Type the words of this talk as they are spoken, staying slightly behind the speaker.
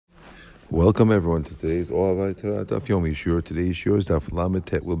Welcome everyone to today's Ohavai Torah Daf Yomi Shur. Today's Shur is Daf Lamed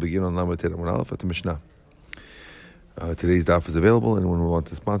Tet. We'll begin on Lamed Tet Amud Aleph at the Mishnah. Today's Daf is available. Anyone who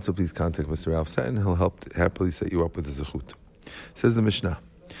wants to sponsor, please contact Mr. Ralph Satin. He'll help happily set you up with a zechut. Says the Mishnah,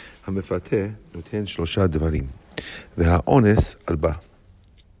 Hamefateh noten shlosha devarim v'ha'ones arba.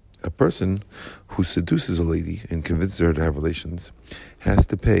 A person who seduces a lady and convinces her to have relations has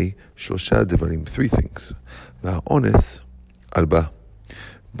to pay shlosha devarim, three things. V'ha'ones arba.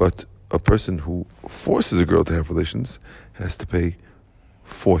 But a person who forces a girl to have relations has to pay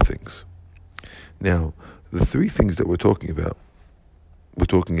four things. Now, the three things that we're talking about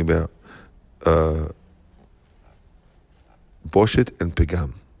boshet and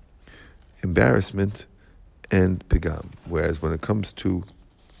pegam, embarrassment and pegam. Whereas when it comes to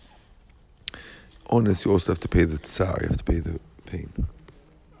honest, you also have to pay the tsar, you have to pay the pain,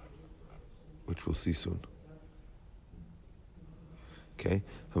 which we'll see soon. Okay,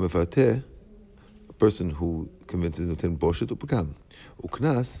 a person who convinces noten boshet or pegam,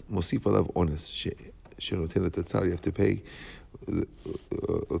 uknas mosif alav honest shenoten et tsar. You have to pay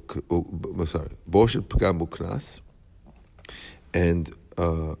boshet pegam uknas and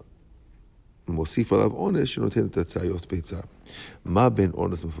mosif alav honest shenoten et tsar. You have to pay tsar. Ma ben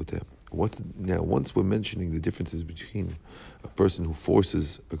honest mefuteh. Now, once we're mentioning the differences between a person who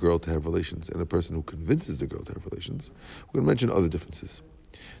forces a girl to have relations and a person who convinces the girl to have relations, we're going to mention other differences.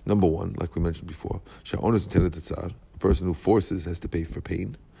 Number one, like we mentioned before, a person who forces has to pay for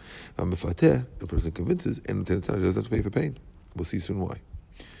pain. A person who convinces and doesn't have to pay for pain. We'll see soon why.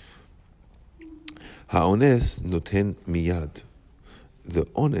 Ha'ones noten miyad. The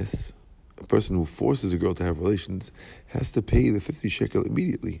ones, a person who forces a girl to have relations, has to pay the 50 shekel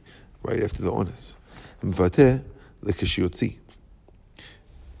immediately, right after the ones. The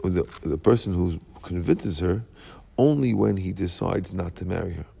person who convinces her only when he decides not to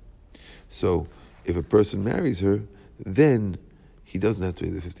marry her. So if a person marries her, then he doesn't have to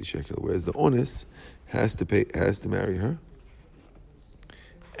pay the 50 shekel, whereas the ones has to marry her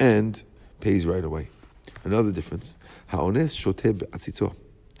and pays right away. Another difference, ha'ones shoteh be'atzito.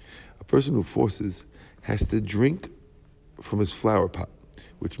 A person who forces has to drink from his flower pot,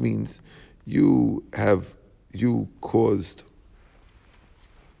 which means you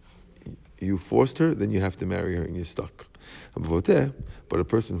forced her, then you have to marry her and you're stuck. But a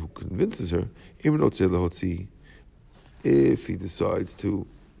person who convinces her, if he decides to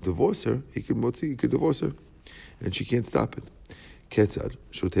divorce her, he could divorce her and she can't stop it. Ketzad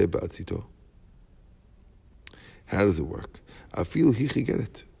shoteh ba'atzito. How does it work? Afilu hichi get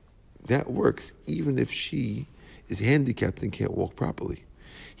it. That works even if she is handicapped and can't walk properly.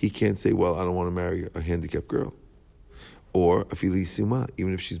 He can't say, well, I don't want to marry a handicapped girl. Or afili sima,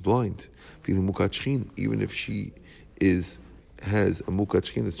 even if she's blind. Afili mukachchin, even if she has a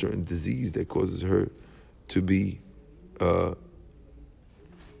mukachchin, a certain disease that causes her to be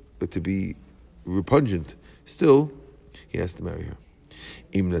repugnant. Still, he has to marry her.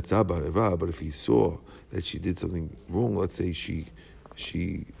 But if he saw that she did something wrong, let's say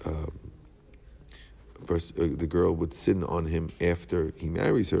the girl would sin on him after he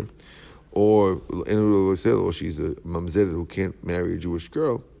marries her, or she's a mamzeret who can't marry a Jewish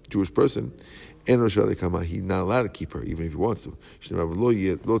person, and he's not allowed to keep her even if he wants to.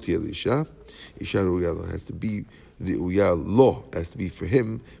 Has to be the law has to be for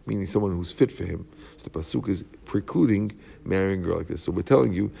him, meaning someone who's fit for him. So the pasuk is precluding marrying a girl like this. So we're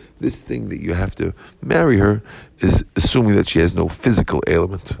telling you this thing that you have to marry her is assuming that she has no physical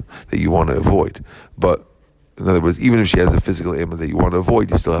ailment that you want to avoid. But in other words, even if she has a physical ailment that you want to avoid,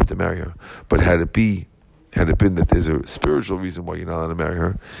 you still have to marry her. But had it been that there's a spiritual reason why you're not allowed to marry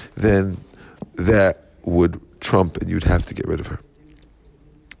her, then that would trump and you'd have to get rid of her.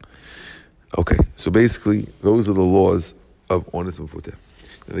 Okay, so basically, those are the laws of honest and mefuteh.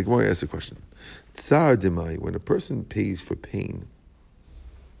 Now the Gemara asks a question. Tsar demai, when a person pays for pain,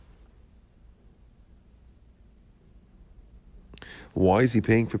 why is he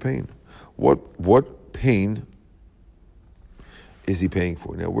paying for pain? What pain is he paying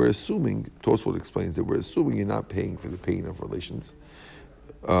for? Now we're assuming, Tosfot explains that we're assuming you're not paying for the pain of relations,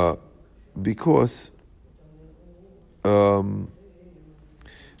 because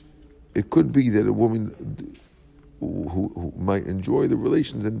it could be that a woman who might enjoy the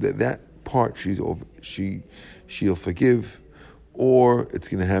relations and that part she'll forgive, or it's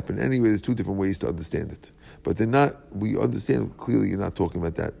going to happen anyway. There's two different ways to understand it, but we understand clearly you're not talking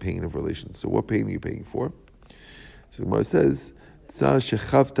about that pain of relations. So what pain are you paying for? So Gemara says, he had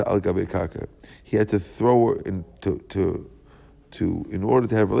to throw her in order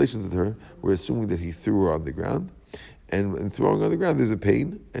to have relations with her. We're assuming that he threw her on the ground, and throwing on the ground, there's a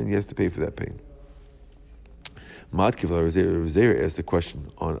pain, and he has to pay for that pain. Matkiv Rav asked a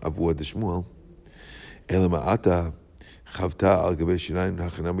question on Avua de Shmuel.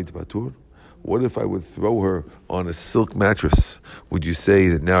 What if I would throw her on a silk mattress? Would you say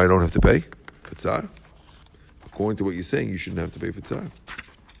that now I don't have to pay for tzar? According to what you're saying, you shouldn't have to pay for tzar.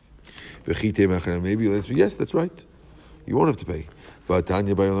 Maybe you'll answer, yes, that's right. You won't have to pay.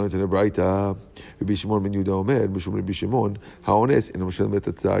 Vatanya by learned in a Braita, Rabbi Shimon ben Yehuda Omer, Mishum Rabbi Shimon, how honest, and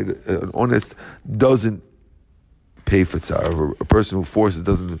an honest doesn't pay for tzar. A person who forces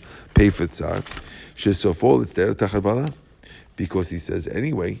doesn't pay for tzar. Shesofol, it's there tachar bala, because he says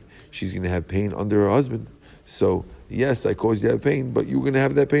anyway she's going to have pain under her husband. So yes, I caused you to have pain, but you're going to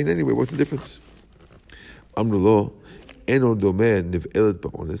have that pain anyway. What's the difference? Amrulo, eno domer niv'elet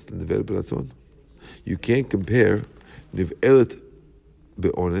ba'ones niv'elet b'ratzon. You can't compare niv'elet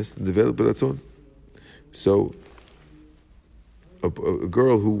ba'ones niv'elet b'ratzon. So a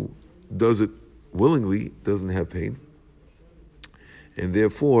girl who does it willingly doesn't have pain, and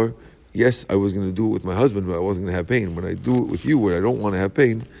therefore, yes, I was going to do it with my husband, but I wasn't going to have pain. When I do it with you, where I don't want to have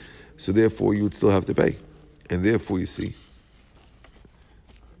pain, so therefore you would still have to pay. And therefore, you see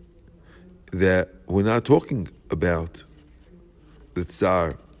that we're not talking about the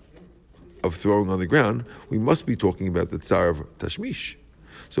tsar of throwing on the ground. We must be talking about the tsar of tashmish.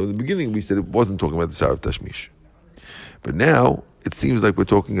 So in the beginning, we said it wasn't talking about the tsar of tashmish. But now, it seems like we're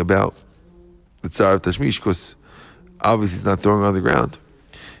talking about the tsar of tashmish, because obviously it's not throwing on the ground.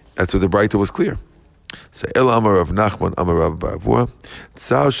 That's what the Braita was clear. So El Amar of Nachman Amar Rav Baravua,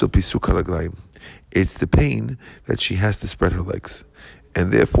 Tsar shel pisuk haraglayim. It's the pain that she has to spread her legs,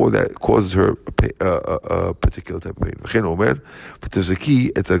 and therefore that causes her a particular type of pain.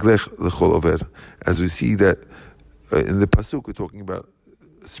 As we see that in the pasuk, we're talking about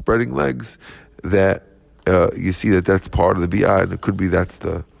spreading legs. That you see that's part of the bi'ah, and it could be that's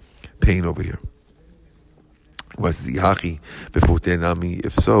the pain over here. If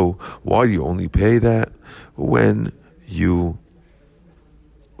so, why do you only pay that when you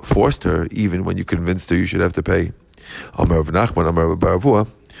forced her, even when you convinced her you should have to pay? The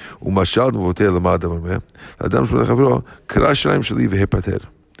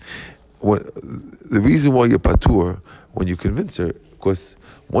reason why you're patur when you convince her, because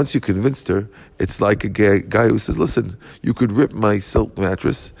once you convinced her, it's like a guy who says, listen, you could rip my silk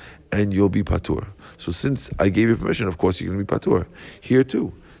mattress and you'll be patur. So since I gave you permission, of course you're going to be patur. Here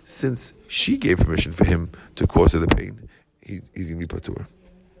too, since she gave permission for him to cause her the pain, he's going to be patur.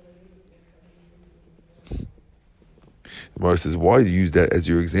 The Gemara says, why do you use that as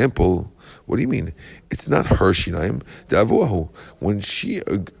your example? What do you mean? It's not her shinayim. Da'avuahu. When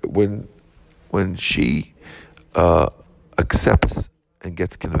she accepts and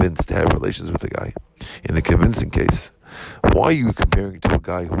gets convinced to have relations with a guy, in the convincing case, why are you comparing it to a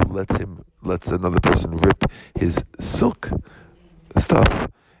guy who lets another person rip his silk stuff?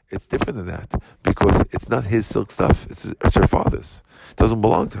 It's different than that, because it's not his silk stuff. It's her father's. It doesn't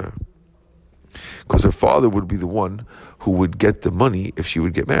belong to her. Because her father would be the one who would get the money if she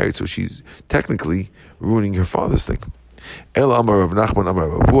would get married. So she's technically ruining her father's thing. El Amar of Nachman Amar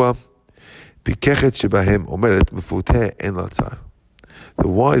of Avua, Pikechet shebahem omeret mefuteh en latzar. The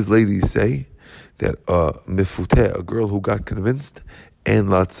wise ladies say that mefuteh, a girl who got convinced, and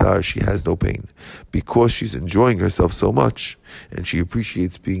latzar, she has no pain, because she's enjoying herself so much and she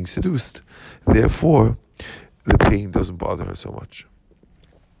appreciates being seduced. Therefore, the pain doesn't bother her so much.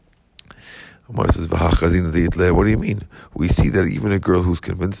 Amar says, what do you mean? We see that even a girl who's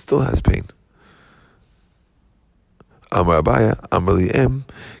convinced still has pain. Amar Abaya, Amar Li'em,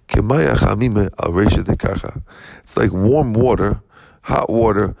 Kemaya Chamime al Resha de Karcha. It's like warm water, hot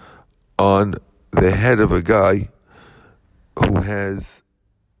water on the head of a guy who has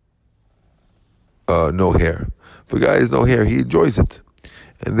no hair. If a guy has no hair, he enjoys it.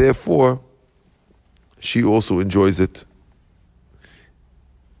 And therefore, she also enjoys it.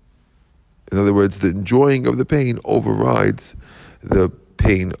 In other words, the enjoying of the pain overrides the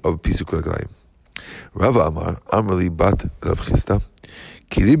pain of pisuk haraglayim. Rav Amar, Amrli bat Rav Chisda,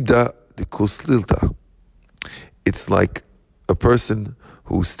 kiribda de koslilta. It's like a person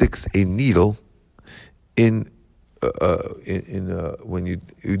who sticks a needle in when you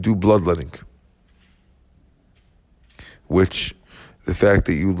do bloodletting, which the fact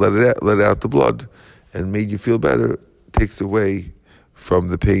that you let out the blood and made you feel better takes away from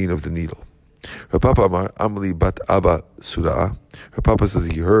the pain of the needle. Her Papa Amar, Amli bat Abba Surah. Her Papa says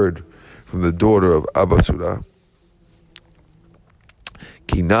he heard from the daughter of Abba Surah,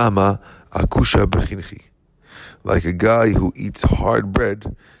 Kinama akusha bechinchi, like a guy who eats hard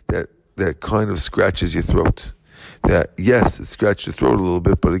bread that kind of scratches your throat. that yes, it scratches your throat a little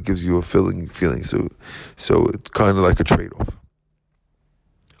bit, but it gives you a feeling. So it's kind of like a trade-off.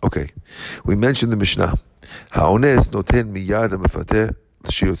 Okay, we mentioned the Mishnah. Ha'ones noten miyad ha'mefateh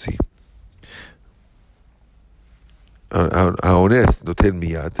l'shiyotzi. Ha'ones noten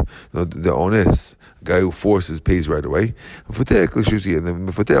miyad. The ones, guy who forces, pays right away. And the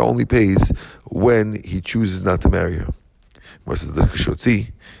mefateh only pays when he chooses not to marry her. Versus the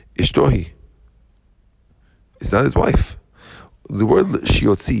l'shiyotzi ishtohi. It's not his wife. The word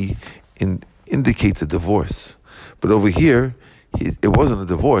shiotzi indicates a divorce. But over here, it wasn't a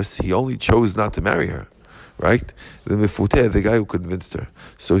divorce. He only chose not to marry her. Right? The mifuteh, the guy who convinced her.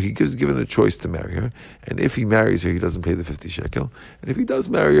 So he given a choice to marry her. And if he marries her, he doesn't pay the 50 shekel. And if he does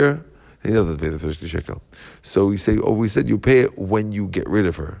marry her, he doesn't pay the 50 shekel. So we said you pay it when you get rid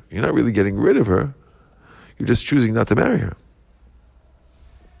of her. You're not really getting rid of her. You're just choosing not to marry her.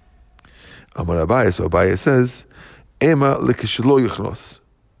 Amar Abaye, so Abaye says, Ema lekeshelo yichnos.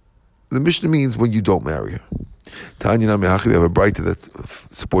 The Mishnah means when you don't marry her. Tanya Nami Hachi, we have a brighter that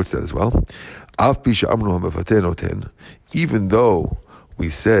supports that as well. Av pisha amnu ha'mefateh noten. Even though we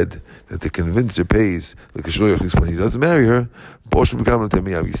said that the convincer pays lekeshelo yichnos when he doesn't marry her, bosh b'gam noten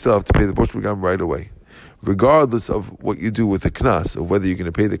miyav. You still have to pay the bosh b'gam right away, regardless of what you do with the knas, of whether you're going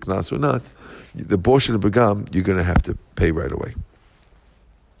to pay the knas or not. The bosh and the b'gam you're going to have to pay right away.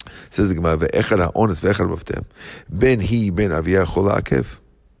 Says the Gemara, ve'echad ha'ones ve'echad ha'mefateh ben hi ben aviyah chol ha'akev.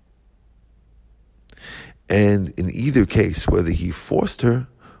 And in either case, whether he forced her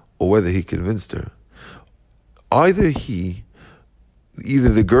or whether he convinced her, either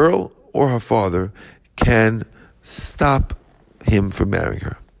the girl or her father can stop him from marrying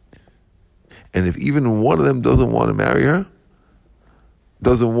her. And if even one of them doesn't want to marry her,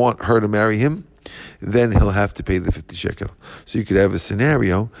 doesn't want her to marry him, then he'll have to pay the 50 shekel. So you could have a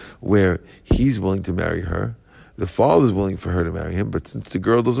scenario where he's willing to marry her, the father's willing for her to marry him, but since the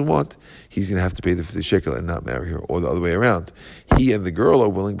girl doesn't want, he's going to have to pay the 50 shekel and not marry her, or the other way around. He and the girl are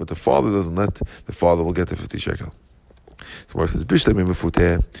willing, but the father doesn't let, the father will get the 50 shekel. So says,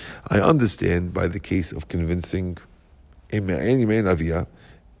 I understand by the case of convincing and the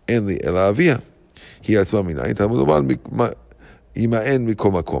elavia.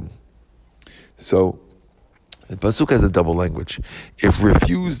 So the pasuk has a double language. If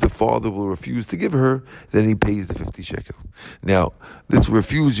refused, the father will refuse to give her, then he pays the 50 shekel. Now, this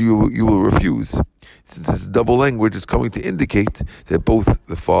refuse, you will refuse. Since it's double language, it's coming to indicate that both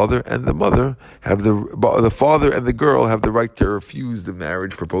the father and the mother have the father and the girl have the right to refuse the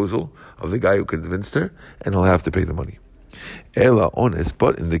marriage proposal of the guy who convinced her, and he'll have to pay the money. Ela honest,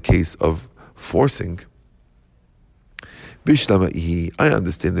 but in the case of forcing, Bishlama I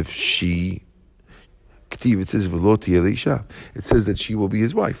understand if she. It says it says that she will be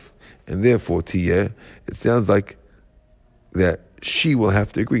his wife, and therefore tiyeh. It sounds like that she will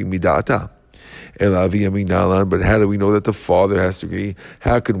have to agree midata. But how do we know that the father has to agree?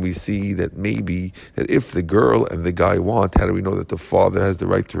 How can we see that maybe that if the girl and the guy want, how do we know that the father has the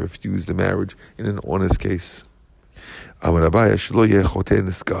right to refuse the marriage in an honest case? We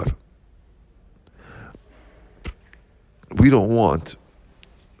don't want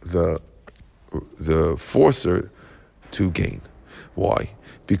the forcer to gain. Why?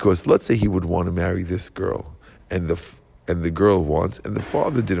 Because let's say he would want to marry this girl, and the girl wants, and the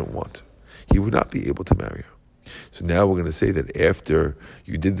father didn't want. He would not be able to marry her. So now we're going to say that after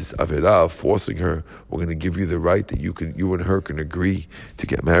you did this avirah, forcing her, we're going to give you the right that you and her can agree to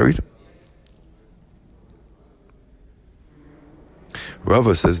get married.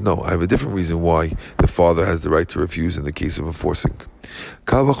 Rava says, no, I have a different reason why the father has the right to refuse in the case of a forcing.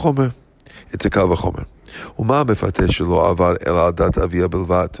 Kal v'chomer. It's a kal v'chomer.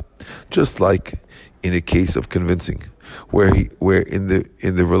 Just like in a case of convincing, where in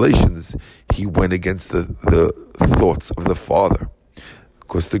the relations he went against the thoughts of the father.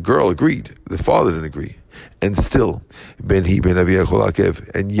 Because the girl agreed, the father didn't agree. And still, and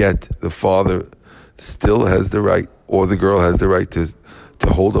yet the father still has the right, or the girl has the right to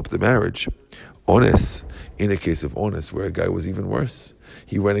hold up the marriage. Honest, in a case of honest, where a guy was even worse.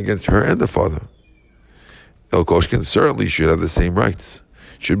 He went against her and the father. El Koshkin certainly should have the same rights.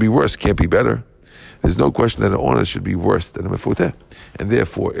 Should be worse, can't be better. There's no question that an honest should be worse than a mefuteh. And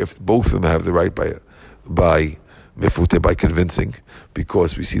therefore, if both of them have the right by mefuteh, by convincing,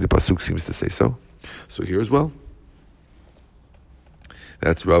 because we see the pasuk seems to say so. So here as well.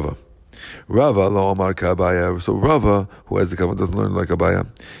 That's Rava. Rava lo amar k'Abaya. So Rava, who has the kavanah, doesn't learn like Abaya.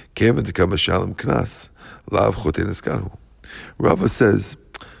 Kevin to come a shalom knas lav choten eskaru. Rava says,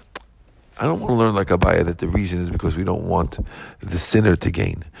 I don't want to learn like Abaya that the reason is because we don't want the sinner to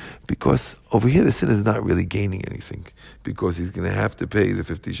gain. Because over here the sinner is not really gaining anything, because he's going to have to pay the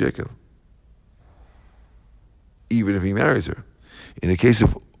 50 shekel, even if he marries her. In the case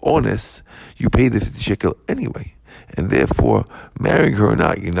of ones, you pay the 50 shekel anyway, and therefore, marrying her or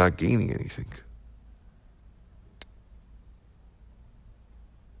not, you're not gaining anything.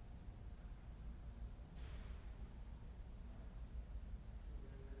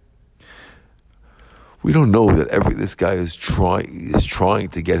 We don't know that this guy is trying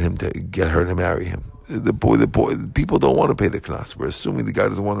to get her to marry him. The people don't want to pay the knas. We're assuming the guy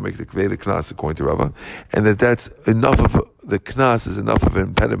doesn't want to pay the knas according to Rava, and that's enough of the knas is enough of an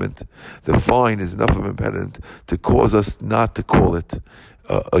impediment. The fine is enough of an impediment to cause us not to call it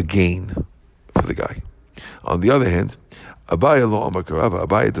a gain for the guy. On the other hand, Abaya lo amar Rava.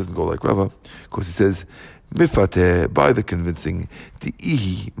 Abaya doesn't go like Rava, because he says mifateh, by the convincing, the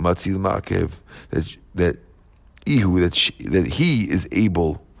ihi matzil ma'akev, that he is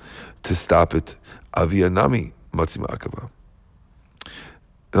able to stop it. Avianami matzil ma'akeva.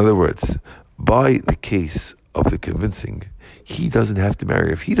 In other words, by the case of the convincing, he doesn't have to marry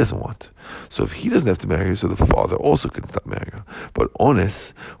her if he doesn't want. So if he doesn't have to marry her, so the father also can stop marrying her. But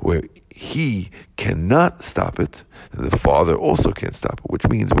honest, where he cannot stop it, then the father also can't stop it, which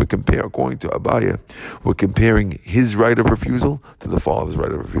means according to Abaya, we're comparing his right of refusal to the father's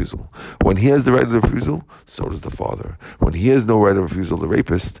right of refusal. When he has the right of refusal, so does the father. When he has no right of refusal, the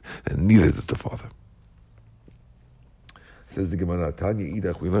rapist, then neither does the father. Says the Gemara, Tanya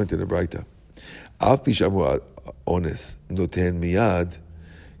Idach, we learned in the Braita, Af Bishamu Ones noten miyad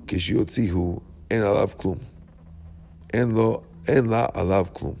kishiyotzihu en alav klum en la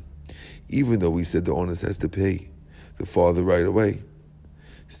alav klum. Even though we said the onus has to pay the father right away,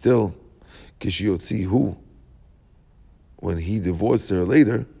 still kishiyotzihu, when he divorced her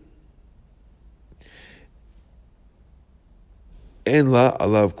later, en la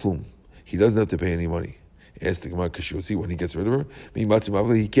alav klum, he doesn't have to pay any money. Ask the Gemara, kishiyotzi, when he gets rid of her,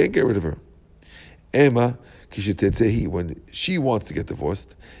 he can't get rid of her. Emma kishetetzehi, when she wants to get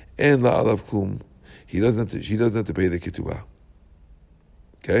divorced, and la alav klum, she doesn't have to pay the ketubah.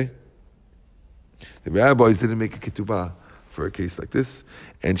 Okay? The rabbis didn't make a ketubah for a case like this,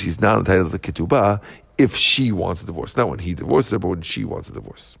 and she's not entitled to ketubah if she wants a divorce. Not when he divorced her, but when she wants a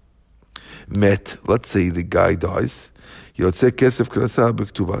divorce. Met, let's say the guy dies, yotzeh kesef knasa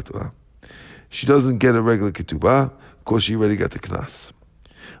b'ketubah. She doesn't get a regular ketubah because she already got the knas.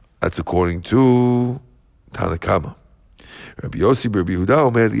 That's according to Tanakama. Rabbi Yossi Rabbi Yehuda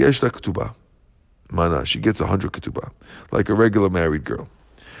Omer yesh la ketubah. Mana, she gets 100 ketubah, like a regular married girl.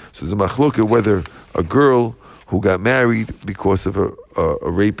 So there's a machloka whether a girl who got married because of a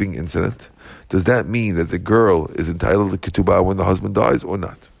raping incident, does that mean that the girl is entitled to ketubah when the husband dies or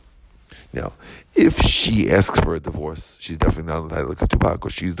not? Now, if she asks for a divorce, she's definitely not entitled to ketubah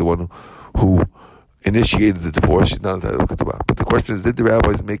because she's the one who initiated the divorce. She's not entitled to ketubah. But the question is, did the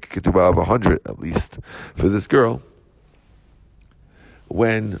rabbis make a ketubah of 100 at least for this girl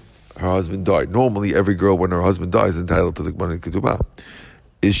when her husband died? Normally, every girl when her husband dies is entitled to the money ketubah.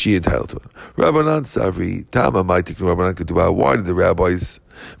 Is she entitled to it? Rabbanan Savri, Tama Maitiknu Rabbanan Ketubah. Why did the rabbis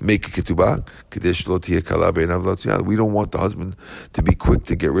make a ketubah? We don't want the husband to be quick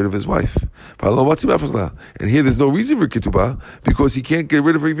to get rid of his wife. And here there's no reason for ketubah because he can't get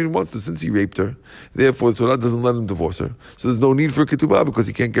rid of her even if he wants to, since he raped her. Therefore, the Torah doesn't let him divorce her. So there's no need for ketubah because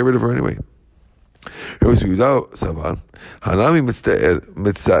he can't get rid of her anyway.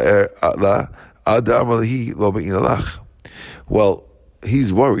 Well,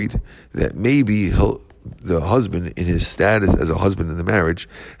 he's worried that maybe the husband, in his status as a husband in the marriage,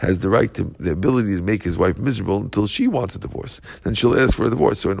 has the ability to make his wife miserable until she wants a divorce. Then she'll ask for a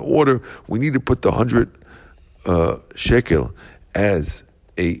divorce. So in order, we need to put the 100 shekel as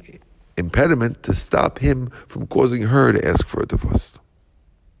a impediment to stop him from causing her to ask for a divorce.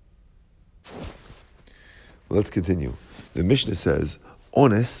 Let's continue. The Mishnah says,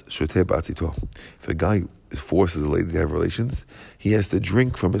 Ones shoteh b'atzito. If a guy forces a lady to have relations, he has to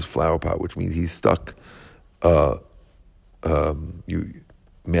drink from his flower pot, which means he's stuck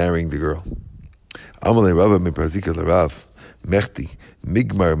marrying the girl. Amalei Rava miprazika l'Rav mechti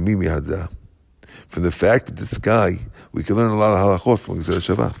migmar mimi hada. From the fact that this guy, we can learn a lot of halachot from Gezerah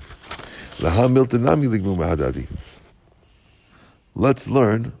Shavah. Laha miltanami ligmu mahadadi. Let's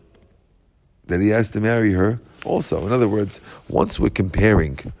learn that he has to marry her also. In other words, once we're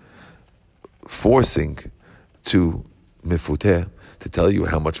comparing forcing to mifuteh, to tell you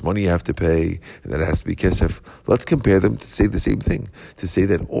how much money you have to pay, and that it has to be kesef, let's compare them to say the same thing, to say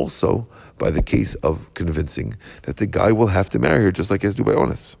that also, by the case of convincing, that the guy will have to marry her just like he has to do by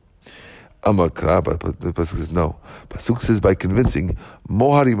honest. Amar Kra, but the pasuk says no. Pasuk says by convincing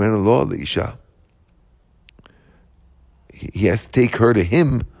Mohari men law leisha. He has to take her to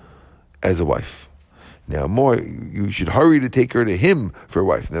him as a wife. Now, more, you should hurry to take her to him for a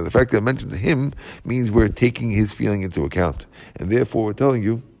wife. Now, the fact that I mentioned him means we're taking his feeling into account, and therefore we're telling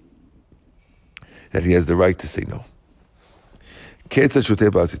you that he has the right to say no.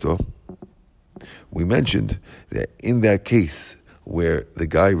 We mentioned that in that case where the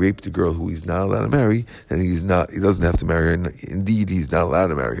guy raped a girl who he's not allowed to marry, then he doesn't have to marry her. Indeed, he's not allowed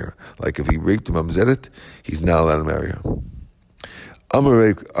to marry her. Like if he raped a mamzeret, he's not allowed to marry her. Amar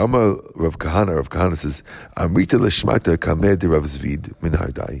Rav Kahana says, Amrita l'shmata kameh de Rav Zvid min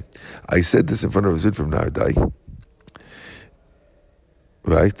Hardai. I said this in front of Rav Zvid from Hardai.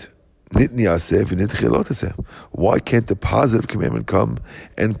 Right? Why can't the positive commandment come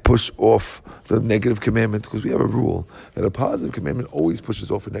and push off the negative commandment? Because we have a rule that a positive commandment always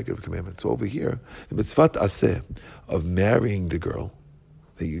pushes off a negative commandment. So over here, the mitzvat aseh of marrying the girl,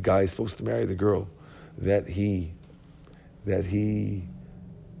 the guy is supposed to marry the girl that he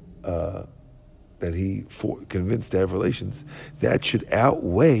convinced to have relations, that should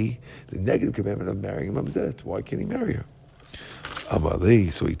outweigh the negative commandment of marrying a mamzeret. Why can't he marry her?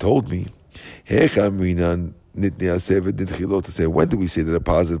 Amalei, so he told me, when do we say that a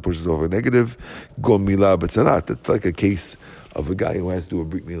positive pushes over a negative? Go milah b'tzarat. That's like a case of a guy who has to do a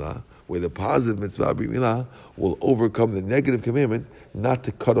brit milah, where the positive mitzvah brit milah will overcome the negative commandment not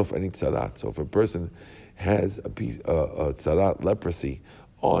to cut off any tzarat. So if a person has a tzarat, leprosy,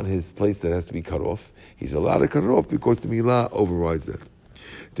 on his place that has to be cut off, he's allowed to cut it off because the milah overrides it.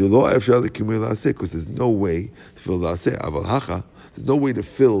 Because there's no way to fill the aseh. Aval hacha, there's no way to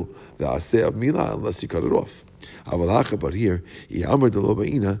fill the aseh of milah unless you cut it off. Aval hacha, but here,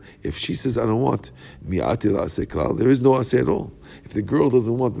 if she says I don't want, there is no aseh at all. If the girl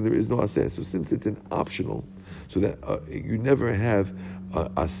doesn't want, then there is no aseh. So since it's an optional, so that you never have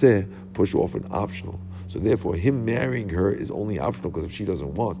aseh push off an optional. So therefore, him marrying her is only optional because if she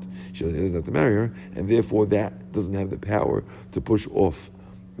doesn't want, she doesn't have to marry her, and therefore that doesn't have the power to push off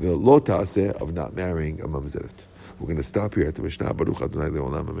the lo ta'aseh of not marrying a mamzeret. We're going to stop here at the Mishnah. Baruch Adonai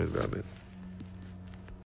le'olam, amen v'amen.